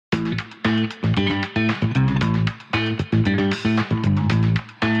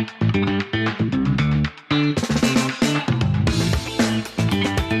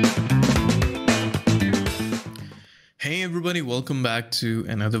welcome back to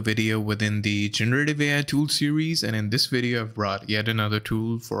another video within the Generative AI tool series, and in this video I've brought yet another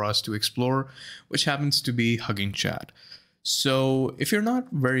tool for us to explore, which happens to be Hugging Chat. So if you're not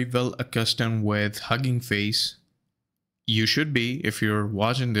very well accustomed with Hugging Face, you should be if you're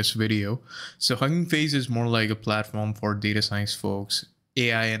watching this video. So Hugging Face is more like a platform for data science folks,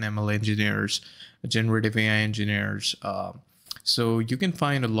 AI and ML engineers, generative AI engineers. So you can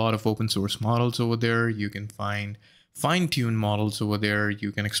find a lot of open source models over there. You can find fine-tuned models over there.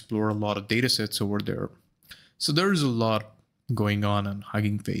 You can explore a lot of data sets over there. So there's a lot going on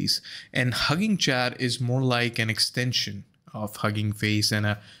Hugging Face. And Hugging Chat is more like an extension of Hugging Face and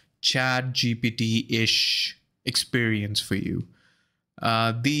a chatgpt-ish experience for you.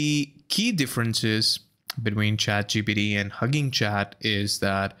 The key differences between ChatGPT and Hugging Chat is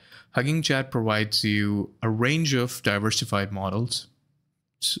that Hugging Chat provides you a range of diversified models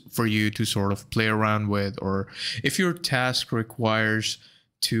for you to sort of play around with, or if your task requires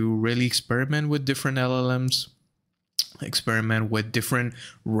to really experiment with different LLMs, experiment with different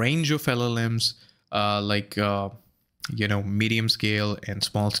range of LLMs, medium scale and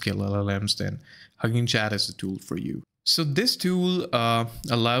small scale LLMs, then Hugging Chat is a tool for you. So this tool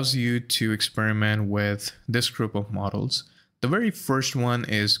allows you to experiment with this group of models. The very first one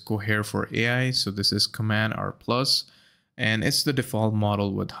is Cohere for AI. So this is Command R+. And it's the default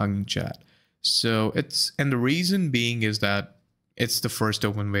model with Hugging Chat. And the reason being is that it's the first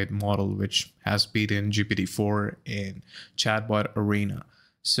open weight model which has beaten GPT-4 in Chatbot Arena.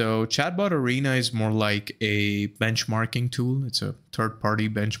 So Chatbot Arena is more like a benchmarking tool. It's a third-party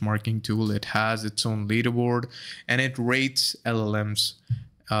benchmarking tool. It has its own leaderboard and it rates LLMs.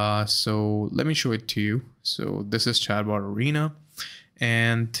 So let me show it to you. So this is Chatbot Arena.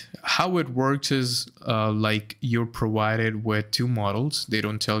 And how it works is like you're provided with two models. They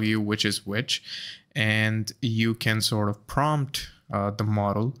don't tell you which is which. And you can sort of prompt the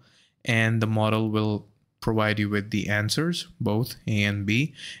model, and the model will provide you with the answers, both A and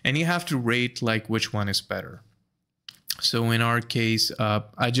B. And you have to rate like which one is better. So in our case,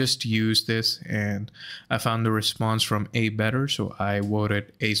 I just used this and I found the response from A better. So I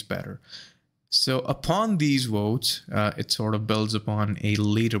voted A's better. So upon these votes, it sort of builds upon a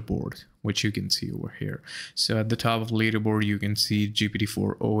leaderboard, which you can see over here. So at the top of the leaderboard, you can see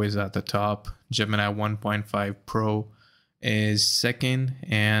GPT-4o is at the top, Gemini 1.5 Pro is second,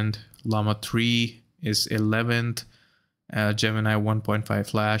 and Llama 3 is 11th, Gemini 1.5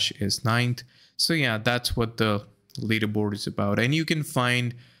 Flash is 9th. So yeah, that's what the leaderboard is about. And you can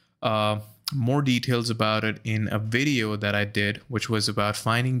find more details about it in a video that I did, which was about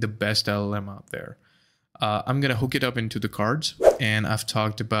finding the best LLM out there. I'm going to hook it up into the cards, and I've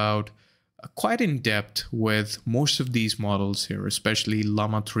talked about quite in depth with most of these models here, especially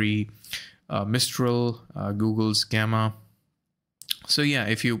Llama 3, Mistral, Google's Gamma. So yeah,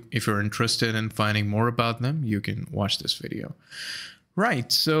 if you're interested in finding more about them, you can watch this video. Right,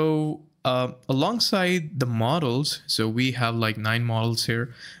 so alongside the models, so we have like 9 models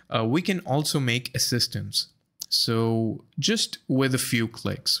here, we can also make assistants. So just with a few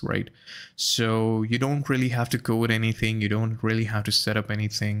clicks, right? So you don't really have to code anything. You don't really have to set up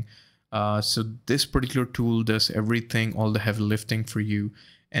anything. So this particular tool does everything, all the heavy lifting for you.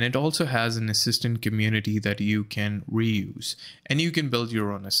 And it also has an assistant community that you can reuse, and you can build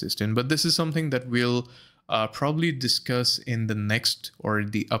your own assistant. But this is something that we'll probably discuss in the next or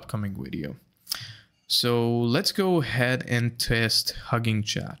the upcoming video. So let's go ahead and test Hugging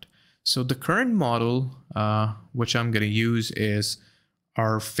Chat. So the current model, which I'm going to use, is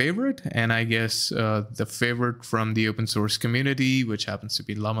our favorite, and I guess the favorite from the open source community, which happens to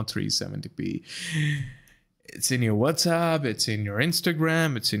be Llama 3 70p. It's in your WhatsApp, it's in your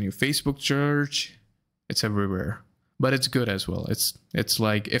Instagram, it's in your Facebook search, it's everywhere. But it's good as well. It's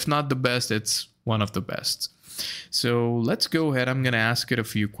like, if not the best, it's one of the best. So let's go ahead. I'm going to ask it a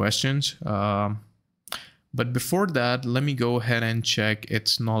few questions. But before that, let me go ahead and check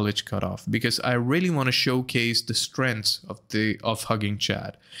its knowledge cutoff, because I really want to showcase the strengths of Hugging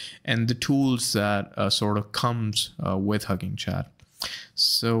Chat and the tools that sort of comes with Hugging Chat.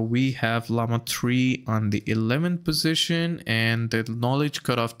 So we have Llama 3 on the 11th position, and the knowledge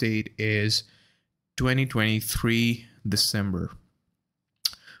cutoff date is 2023 December.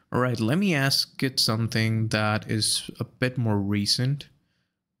 All right, let me ask it something that is a bit more recent.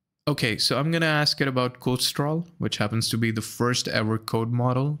 Okay, so I'm going to ask it about Codestral, which happens to be the first ever code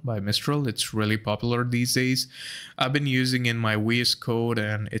model by Mistral. It's really popular these days. I've been using in my VS Code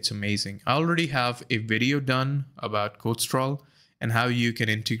and it's amazing. I already have a video done about Codestral, and how you can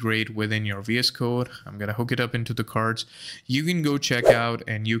integrate within your VS Code. I'm going to hook it up into the cards. You can go check out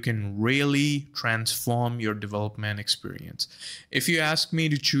and you can really transform your development experience. If you ask me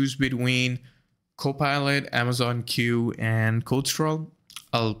to choose between Copilot, Amazon Q, and CodeStraw,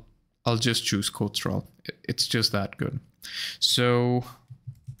 I'll just choose CodeStraw. It's just that good. So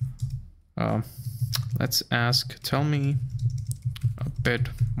let's ask, tell me a bit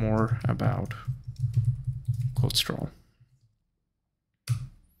more about CodeStraw.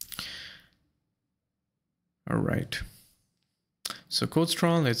 All right. So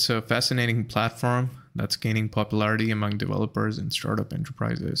CodeStraw, it's a fascinating platform that's gaining popularity among developers and startup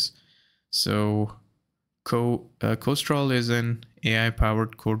enterprises. So CodeStraw is an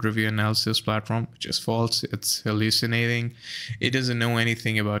AI-powered code review analysis platform, which is false. It's hallucinating. It doesn't know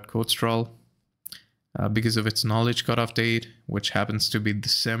anything about CodeStraw because of its knowledge cutoff date, which happens to be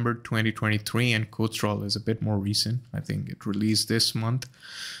December 2023, and CodeStraw is a bit more recent. I think it released this month.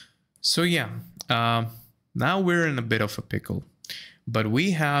 So yeah, now we're in a bit of a pickle, but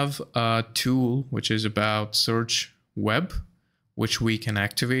we have a tool which is about search web, which we can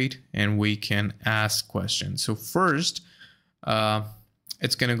activate and we can ask questions. So first,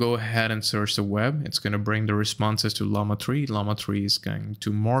 it's going to go ahead and search the web. It's going to bring the responses to Llama 3. Llama 3 is going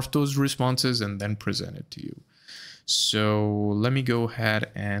to morph those responses and then present it to you. So let me go ahead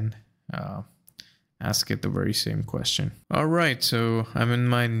and ask it the very same question. All right, so I'm in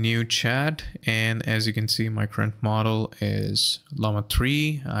my new chat, and as you can see, my current model is Llama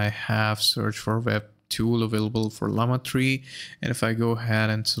 3. I have search for web tool available for Llama 3, and if I go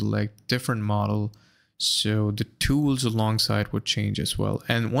ahead and select different model, so the tools alongside would change as well.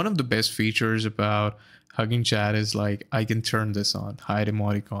 And one of the best features about Hugging Chat is like I can turn this on, hide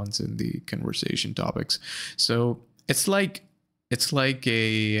emoticons in the conversation topics. So it's like a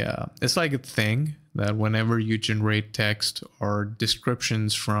thing that whenever you generate text or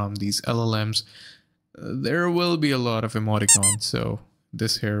descriptions from these LLMs, there will be a lot of emoticons. So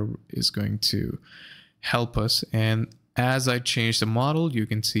this here is going to help us. And as I change the model, you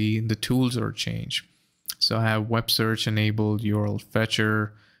can see the tools are changed. So I have web search enabled, URL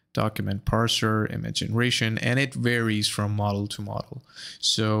fetcher, document parser, image generation, and it varies from model to model.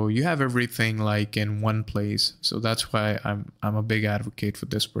 So you have everything like in one place. So that's why I'm a big advocate for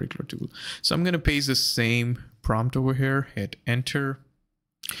this particular tool. So I'm going to paste the same prompt over here, hit enter.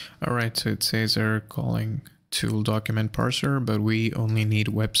 All right, so it says they're calling tool document parser, but we only need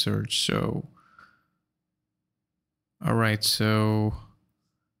web search. So all right, so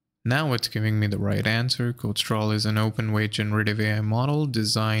now it's giving me the right answer. CodeStraw is an open weight generative AI model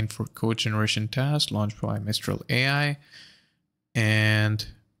designed for code generation tasks launched by Mistral AI. And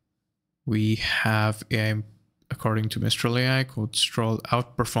we have AI, according to Mistral AI, CodeStraw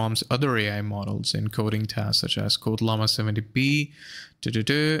outperforms other AI models in coding tasks such as CodeLlama 70B.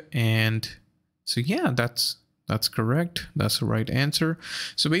 And so yeah, that's correct. That's the right answer.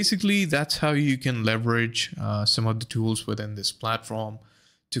 So basically, that's how you can leverage some of the tools within this platform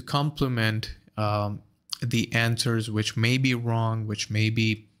to complement the answers which may be wrong, which may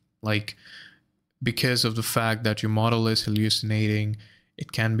be like because of the fact that your model is hallucinating.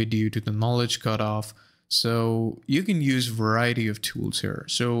 It can be due to the knowledge cutoff. So you can use a variety of tools here.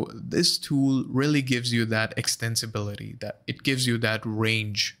 So this tool really gives you that extensibility, that it gives you that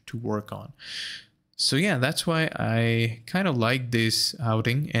range to work on. So yeah, that's why I kind of like this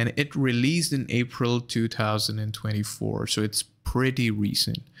outing, and it released in April 2024. So it's pretty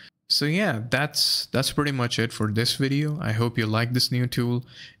recent. So yeah, that's pretty much it for this video. I hope you like this new tool,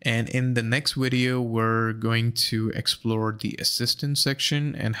 and in the next video we're going to explore the assistant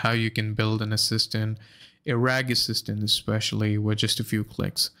section and how you can build an assistant, a RAG assistant especially, with just a few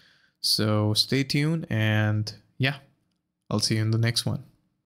clicks. So stay tuned, and yeah, I'll see you in the next one.